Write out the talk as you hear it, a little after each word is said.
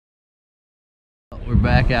We're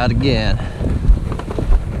back out again.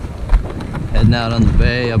 Heading out on the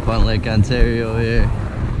bay up on Lake Ontario here.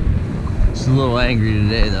 Just a little angry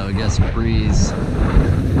today though. We got some breeze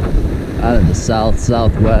out of the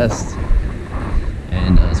southwest,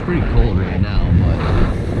 and it's pretty cold right now,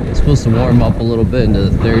 but it's supposed to warm up a little bit into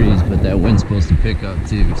the 30s, but that wind's supposed to pick up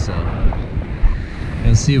too. So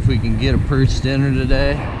gonna see if we can get a perch dinner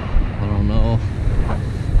today. I don't know,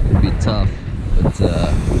 it'd be tough, but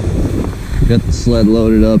got the sled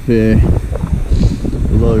loaded up here.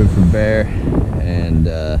 We're loaded for bear, and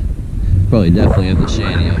probably definitely have the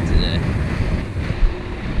shanty up today.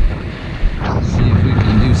 See if we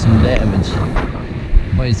can do some damage.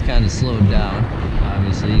 Bite's kind of slowed down.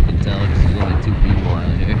 Obviously you can tell because there's only 2 people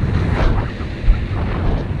out here.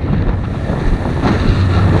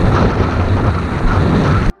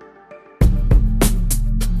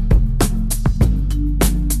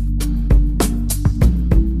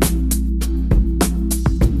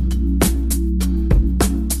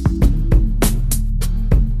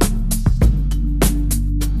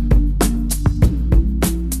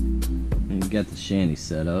 Got the shanty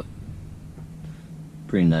set up.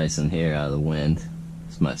 Pretty nice in here out of the wind.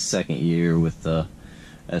 It's my 2nd year with the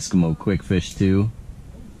Eskimo Quick Fish 2.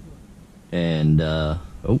 And oh,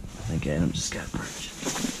 I think Adam just got a perch.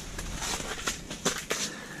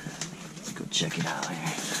 Let's go check it out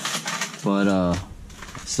here. But I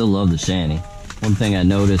still love the shanty. One thing I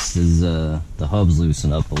noticed is the hubs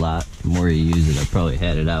loosen up a lot. The more you use it, I probably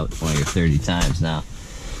had it out 20 or 30 times now.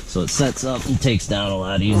 So it sets up and takes down a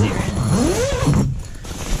lot easier.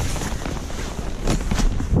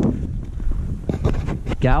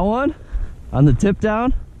 Got one? On the tip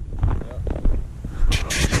down?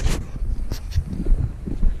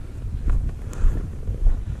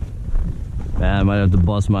 Man, I might have to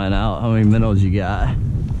bust mine out. How many minnows you got?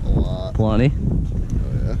 A lot. Plenty?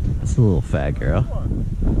 Oh yeah. That's a little fat girl.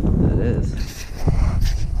 That is.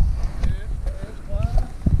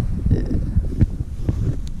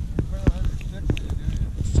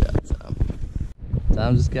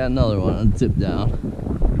 Tom just got another one on the tip down.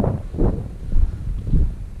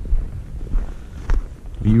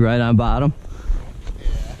 Are you right on bottom?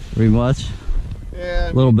 Yeah. Pretty much?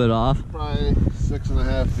 Yeah. A little bit off? Probably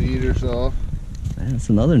 6.5 feet or so. Man, that's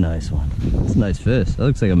another nice one. That's a nice fish. That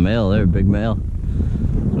looks like a male there, big male.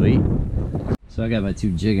 Sweet. So I got my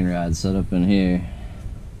 2 jigging rods set up in here.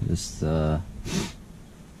 Just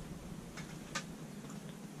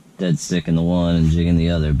dead stick in the one and jigging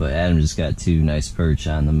the other, but Adam just got 2 nice perch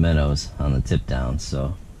on the minnows on the tip down,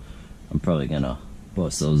 so I'm probably gonna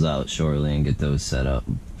bust those out shortly and get those set up.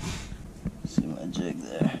 See my jig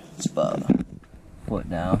there, it's about a foot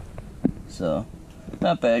down, so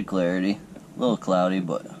not bad clarity, a little cloudy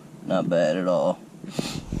but not bad at all.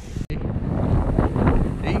 There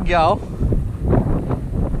you go.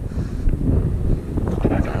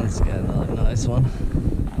 John's got another nice one.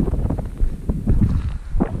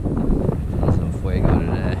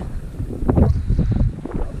 Today.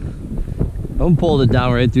 Don't pull it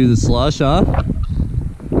down right through the slush, huh?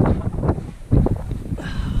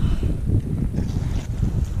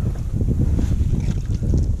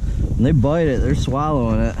 When they bite it, they're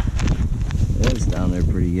swallowing it. It's down there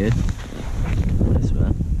pretty good. Nice,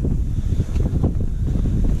 man.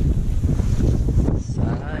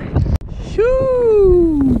 Side.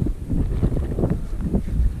 Shoo!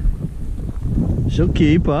 She'll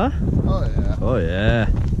keep, huh? Oh yeah. Oh yeah.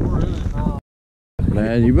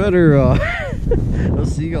 Man, you better,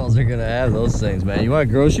 those seagulls are gonna have those things, man. You want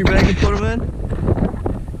a grocery bag to put them in?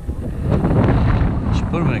 You should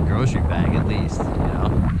put them in a grocery bag at least, you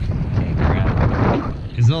know? Can't grab them.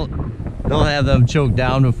 Cause they'll have them choked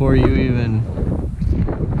down before you even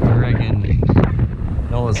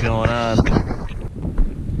freaking know what's going on.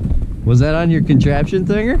 Was that on your contraption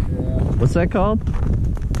thinger? Yeah. What's that called?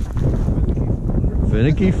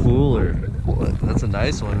 Finicky Fooler. That's a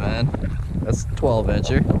nice one, man. That's a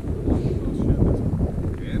 12-incher.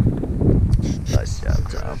 Nice job,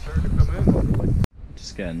 Tom.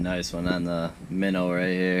 Just got a nice one on the minnow right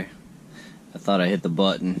here. I thought I hit the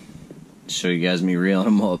button to show you guys me reeling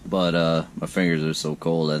them up, but my fingers are so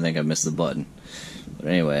cold I think I missed the button. But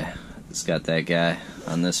anyway, just got that guy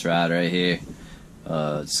on this rod right here.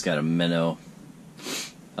 Just got a minnow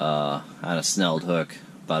on a snelled hook,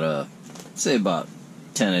 about say about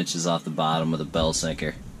 10 inches off the bottom with a bell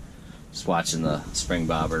sinker. Just watching the spring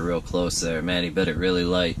bobber real close there. Man, he bit it really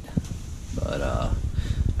light, but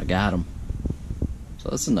I got him. So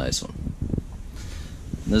that's a nice one.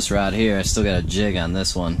 This rod here, I still got a jig on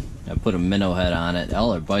this one. I put a minnow head on it.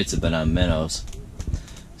 All our bites have been on minnows.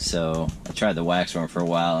 So I tried the wax worm for a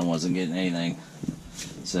while and wasn't getting anything.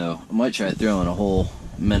 So I might try throwing a whole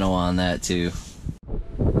minnow on that too.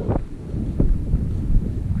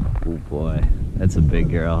 Oh boy, that's a big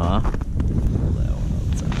girl, huh? Pull that one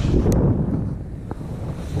outside.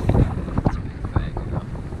 That's a big fat girl.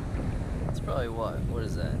 It's probably what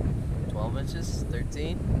is that? 12 inches?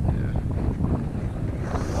 13? Yeah.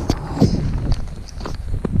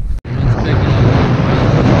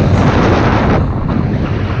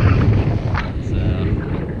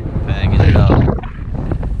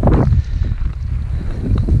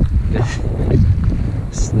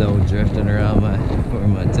 Snow drifting around where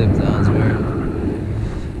my tip downs were.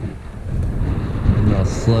 I'm all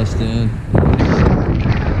slushed in.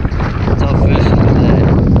 Tough fishing today.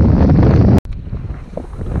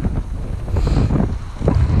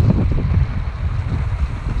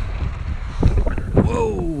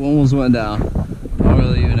 Whoa! Almost went down. I don't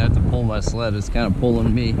really even have to pull my sled, it's kind of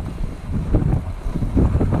pulling me.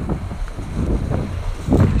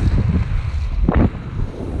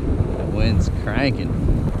 The wind's cranking.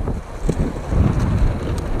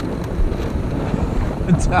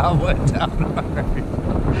 Tom went down hard.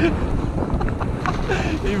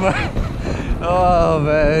 You might, oh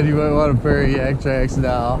man, you might want to bury yak tracks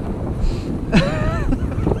now.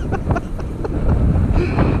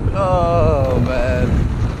 Oh man,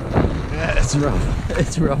 yeah, it's rough.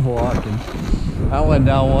 It's rough walking. I went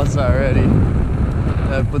down once already.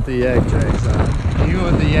 I put the yak tracks on. Even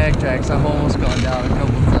with the yak tracks, I've almost gone down a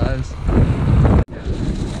couple times.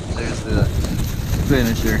 There's the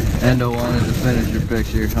finisher. Endo wanted to finish your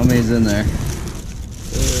picture. How many's in there? 12.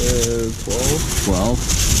 12.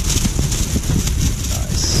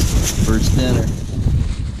 Nice. First dinner.